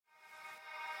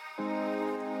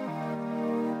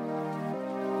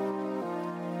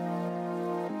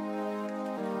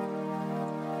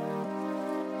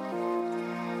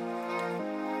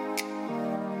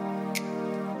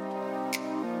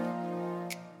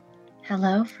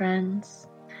Hello, friends.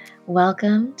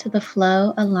 Welcome to the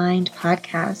Flow Aligned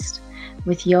podcast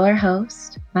with your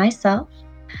host, myself,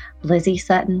 Lizzie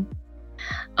Sutton,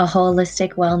 a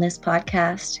holistic wellness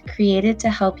podcast created to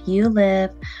help you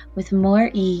live with more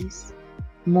ease,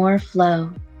 more flow,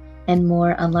 and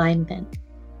more alignment,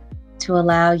 to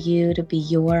allow you to be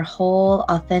your whole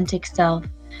authentic self,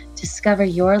 discover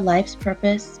your life's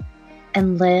purpose,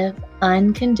 and live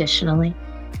unconditionally.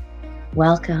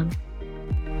 Welcome.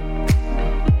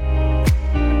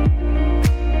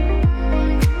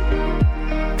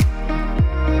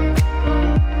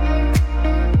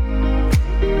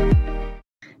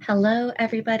 Hello,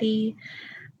 everybody.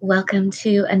 Welcome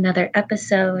to another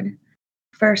episode.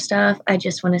 First off, I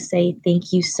just want to say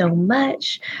thank you so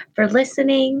much for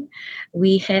listening.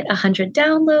 We hit 100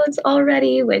 downloads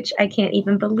already, which I can't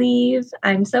even believe.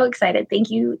 I'm so excited. Thank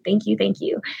you, thank you, thank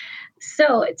you.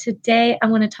 So today I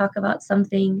want to talk about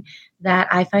something that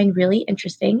I find really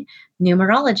interesting,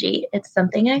 numerology. It's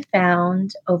something I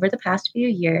found over the past few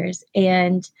years,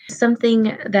 and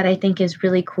something that I think is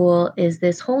really cool is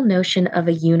this whole notion of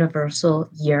a universal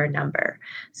year number.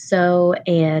 So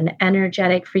an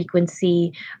energetic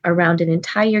frequency around an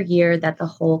entire year that the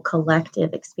whole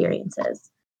collective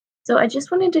experiences. So I just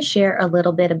wanted to share a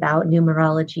little bit about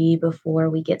numerology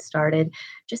before we get started,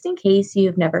 just in case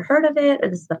you've never heard of it or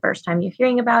this is the first time you're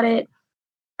hearing about it.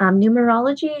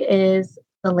 Numerology is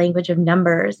the language of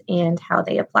numbers and how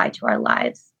they apply to our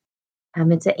lives.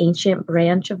 It's an ancient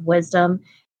branch of wisdom,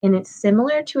 and it's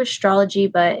similar to astrology,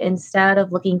 but instead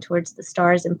of looking towards the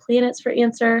stars and planets for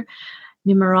answer,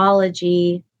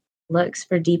 numerology looks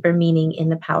for deeper meaning in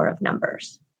the power of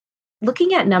numbers.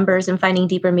 Looking at numbers and finding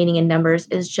deeper meaning in numbers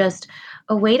is just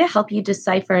a way to help you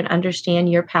decipher and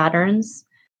understand your patterns,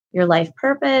 your life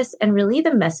purpose, and really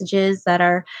the messages that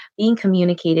are being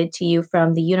communicated to you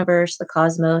from the universe, the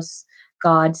cosmos,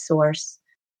 God, source,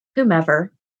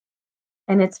 whomever.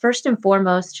 And it's first and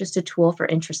foremost just a tool for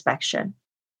introspection.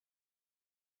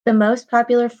 The most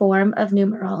popular form of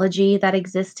numerology that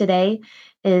exists today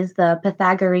is the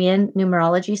Pythagorean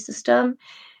numerology system.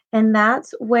 And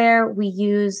that's where we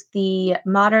use the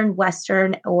modern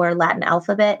Western or Latin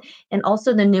alphabet and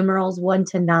also the numerals 1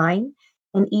 to 9.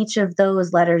 And each of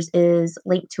those letters is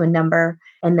linked to a number.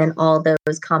 And then all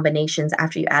those combinations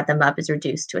after you add them up is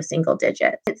reduced to a single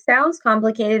digit. It sounds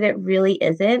complicated. It really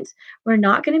isn't. We're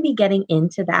not going to be getting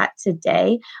into that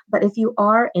today. But if you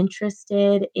are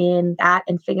interested in that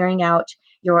and figuring out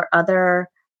your other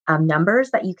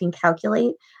numbers that you can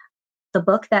calculate, the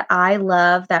book that I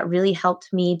love that really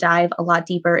helped me dive a lot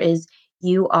deeper is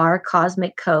You Are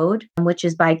Cosmic Code, which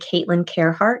is by Caitlin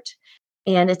Carhart.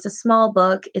 And it's a small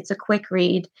book, it's a quick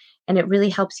read, and it really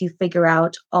helps you figure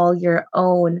out all your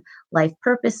own life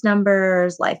purpose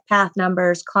numbers, life path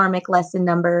numbers, karmic lesson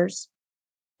numbers,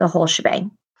 the whole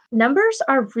shebang. Numbers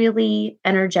are really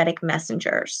energetic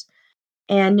messengers,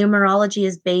 and numerology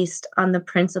is based on the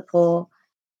principle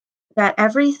that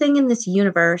everything in this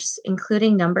universe,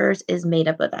 including numbers, is made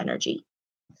up of energy.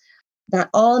 That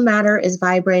all matter is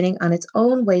vibrating on its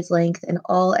own wavelength and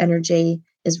all energy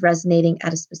is resonating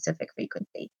at a specific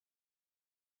frequency.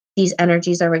 These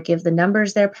energies are what give the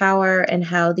numbers their power and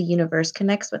how the universe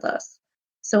connects with us.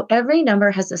 So every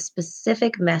number has a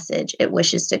specific message it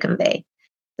wishes to convey.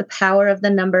 The power of the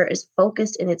number is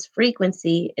focused in its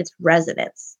frequency, its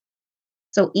resonance.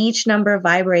 So each number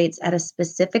vibrates at a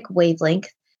specific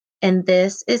wavelength, and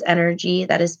this is energy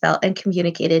that is felt and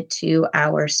communicated to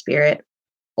our spirit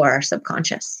or our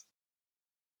subconscious.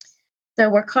 So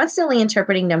we're constantly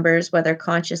interpreting numbers, whether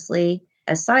consciously,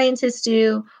 as scientists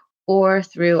do, or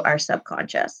through our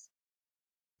subconscious.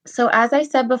 So as I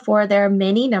said before, there are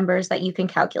many numbers that you can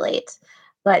calculate.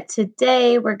 But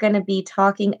today we're going to be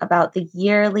talking about the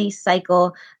yearly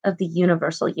cycle of the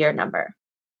universal year number.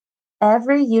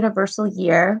 Every universal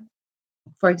year,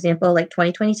 for example, like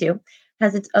 2022,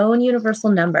 has its own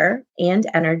universal number and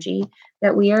energy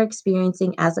that we are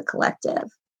experiencing as a collective.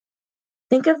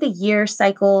 Think of the year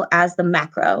cycle as the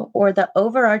macro or the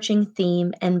overarching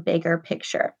theme and bigger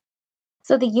picture.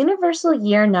 So the universal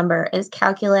year number is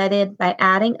calculated by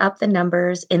adding up the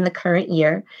numbers in the current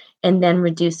year and then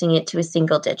reducing it to a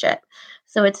single digit.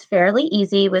 So it's fairly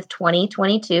easy with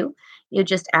 2022. You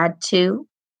just add 2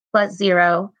 plus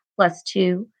 0 plus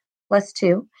 2 plus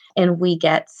 2, and we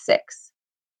get 6.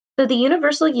 So the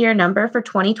universal year number for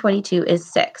 2022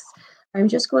 is 6. I'm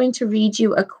just going to read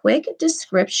you a quick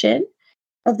description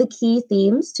of the key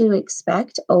themes to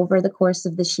expect over the course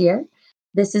of this year.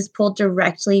 This is pulled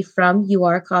directly from You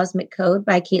Are Cosmic Code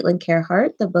by Caitlin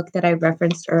Carhart, the book that I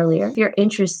referenced earlier. If you're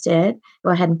interested,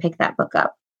 go ahead and pick that book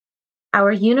up.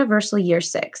 Our universal year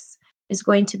 6. is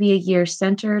going to be a year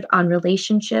centered on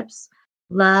relationships,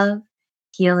 love,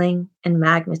 healing, and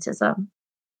magnetism.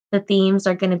 The themes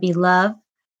are going to be love,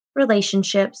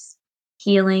 relationships,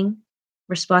 healing,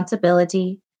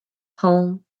 responsibility,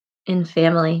 home, and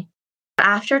family.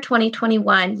 After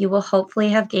 2021, you will hopefully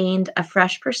have gained a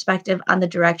fresh perspective on the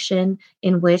direction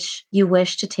in which you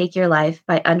wish to take your life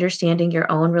by understanding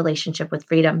your own relationship with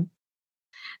freedom.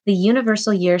 The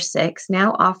universal year 6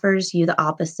 now offers you the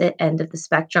opposite end of the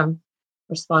spectrum,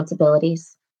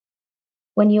 responsibilities.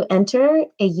 When you enter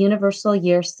a universal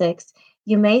year 6,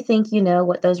 you may think you know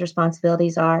what those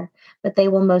responsibilities are, but they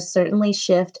will most certainly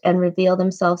shift and reveal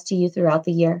themselves to you throughout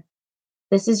the year.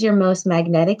 This is your most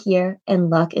magnetic year, and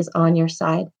luck is on your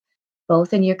side,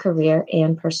 both in your career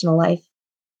and personal life.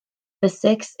 The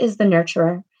 6 is the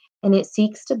nurturer, and it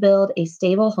seeks to build a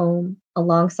stable home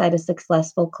alongside a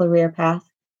successful career path.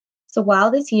 So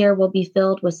while this year will be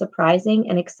filled with surprising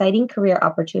and exciting career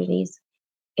opportunities,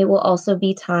 it will also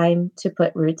be time to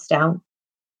put roots down.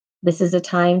 This is a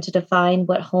time to define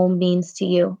what home means to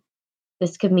you.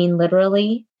 This could mean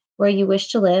literally where you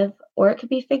wish to live, or it could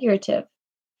be figurative.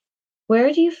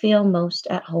 Where do you feel most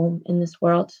at home in this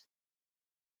world?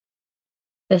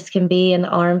 This can be in the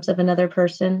arms of another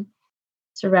person,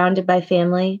 surrounded by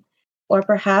family, or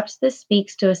perhaps this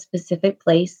speaks to a specific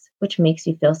place which makes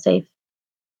you feel safe.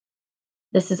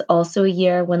 This is also a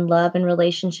year when love and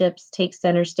relationships take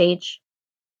center stage.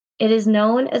 It is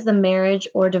known as the marriage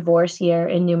or divorce year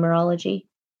in numerology.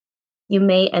 You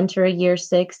may enter a year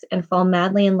 6 and fall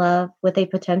madly in love with a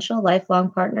potential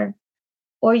lifelong partner.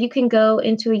 Or you can go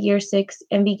into a year 6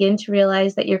 and begin to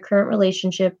realize that your current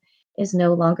relationship is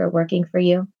no longer working for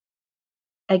you.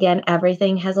 Again,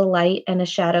 everything has a light and a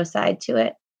shadow side to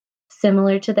it.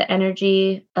 Similar to the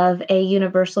energy of a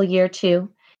universal year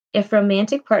 2, if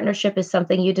romantic partnership is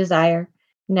something you desire,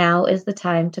 now is the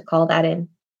time to call that in.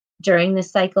 During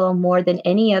this cycle, more than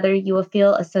any other, you will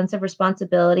feel a sense of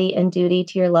responsibility and duty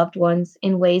to your loved ones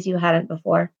in ways you hadn't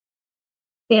before.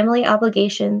 Family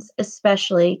obligations,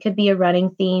 especially, could be a running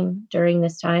theme during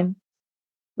this time.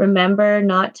 Remember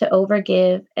not to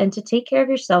overgive and to take care of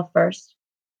yourself first.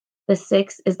 The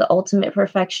 6 is the ultimate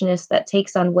perfectionist that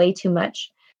takes on way too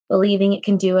much, believing it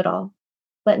can do it all.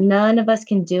 But none of us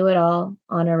can do it all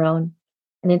on our own.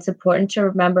 And it's important to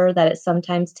remember that it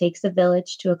sometimes takes a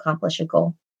village to accomplish a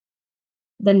goal.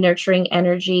 The nurturing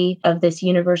energy of this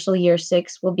universal year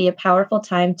 6 will be a powerful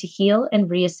time to heal and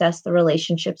reassess the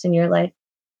relationships in your life.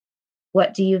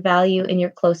 What do you value in your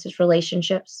closest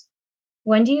relationships?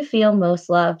 When do you feel most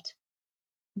loved?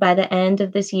 By the end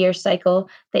of this year cycle,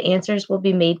 the answers will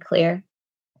be made clear.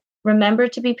 Remember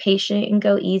to be patient and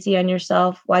go easy on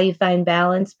yourself while you find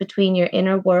balance between your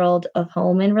inner world of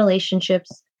home and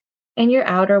relationships and your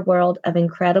outer world of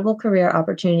incredible career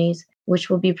opportunities, which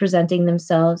will be presenting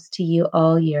themselves to you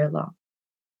all year long.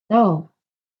 So,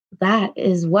 that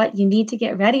is what you need to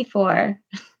get ready for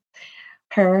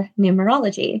per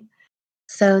numerology.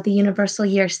 So, the universal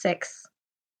year 6,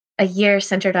 a year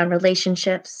centered on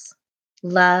relationships,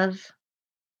 love,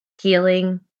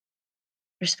 healing,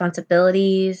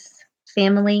 responsibilities,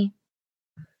 family.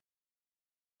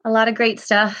 A lot of great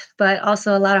stuff, but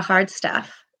also a lot of hard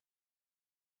stuff.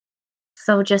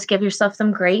 So just give yourself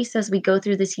some grace as we go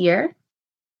through this year.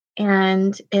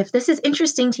 And if this is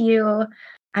interesting to you,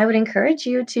 I would encourage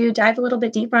you to dive a little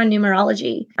bit deeper on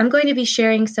numerology. I'm going to be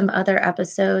sharing some other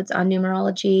episodes on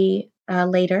numerology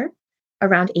later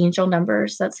around angel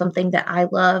numbers. That's something that I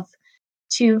love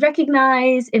to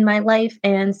recognize in my life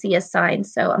and see as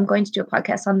signs. So I'm going to do a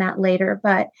podcast on that later.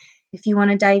 But if you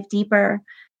want to dive deeper,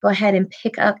 go ahead and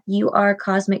pick up You Are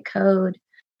Cosmic Code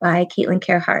by Caitlin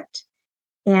Carehart.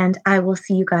 And I will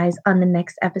see you guys on the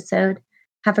next episode.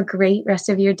 Have a great rest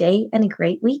of your day and a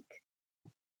great week.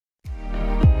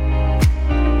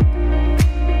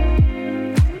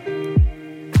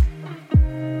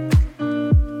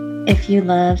 If you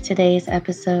love today's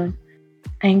episode,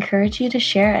 I encourage you to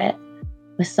share it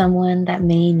with someone that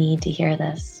may need to hear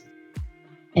this.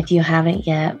 If you haven't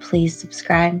yet, please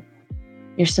subscribe.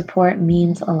 Your support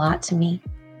means a lot to me.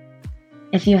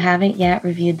 If you haven't yet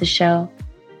reviewed the show,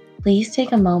 please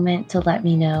take a moment to let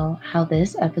me know how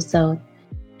this episode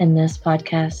and this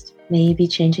podcast may be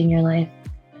changing your life.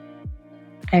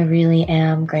 I really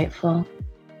am grateful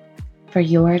for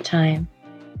your time,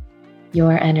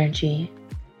 your energy,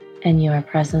 and your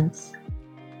presence.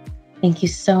 Thank you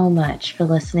so much for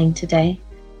listening today,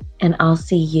 and I'll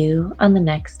see you on the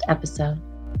next episode.